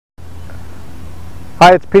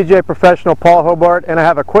Hi, it's PGA Professional Paul Hobart, and I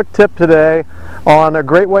have a quick tip today on a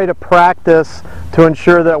great way to practice to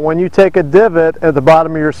ensure that when you take a divot at the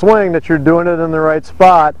bottom of your swing that you're doing it in the right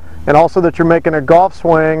spot, and also that you're making a golf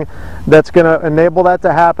swing that's going to enable that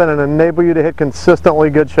to happen and enable you to hit consistently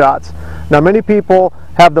good shots. Now, many people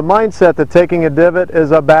have the mindset that taking a divot is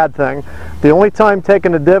a bad thing. The only time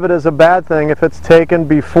taking a divot is a bad thing if it's taken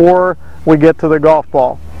before we get to the golf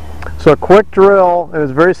ball. So a quick drill, and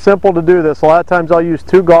it's very simple to do this. A lot of times I'll use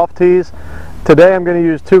 2 golf tees. Today I'm going to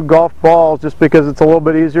use 2 golf balls just because it's a little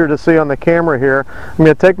bit easier to see on the camera here. I'm going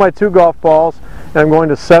to take my 2 golf balls and I'm going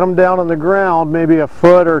to set them down on the ground maybe a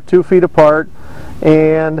foot or 2 feet apart,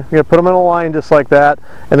 and I'm going to put them in a line just like that,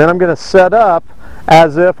 and then I'm going to set up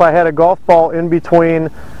as if I had a golf ball in between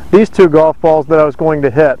these 2 golf balls that I was going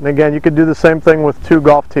to hit. And again, you could do the same thing with 2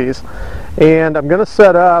 golf tees. And I'm going to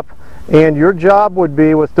set up, and your job would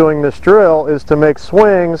be with doing this drill is to make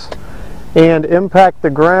swings and impact the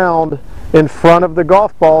ground in front of the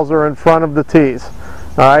golf balls or in front of the tees.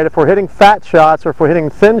 Alright, if we're hitting fat shots or if we're hitting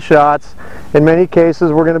thin shots, in many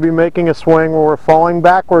cases we're going to be making a swing where we're falling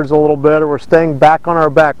backwards a little bit or we're staying back on our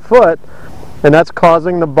back foot, and that's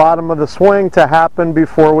causing the bottom of the swing to happen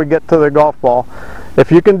before we get to the golf ball. If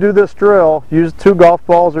you can do this drill, use 2 golf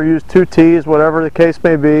balls or use 2 tees, whatever the case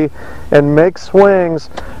may be, and make swings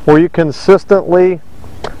where you consistently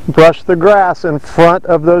brush the grass in front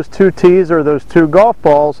of those 2 tees or those 2 golf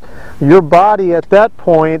balls, your body at that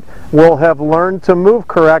point will have learned to move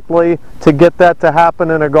correctly to get that to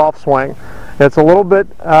happen in a golf swing. It's a little bit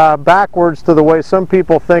backwards to the way some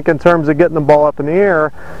people think in terms of getting the ball up in the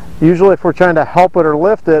air. Usually if we're trying to help it or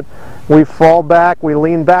lift it, we fall back, we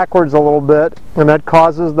lean backwards a little bit, and that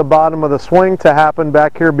causes the bottom of the swing to happen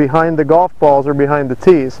back here behind the golf balls or behind the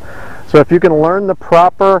tees. So if you can learn the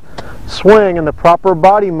proper swing and the proper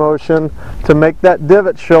body motion to make that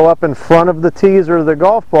divot show up in front of the tees or the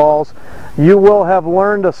golf balls, you will have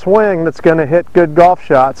learned a swing that's going to hit good golf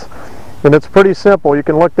shots. And it's pretty simple. You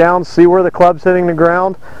can look down, see where the club's hitting the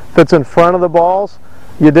ground. If it's in front of the balls,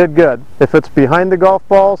 you did good. If it's behind the golf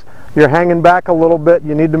balls, you're hanging back a little bit.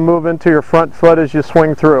 You need to move into your front foot as you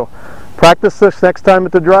swing through. Practice this next time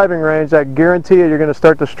at the driving range. I guarantee you, you're going to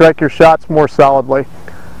start to strike your shots more solidly.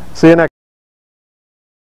 See you next time.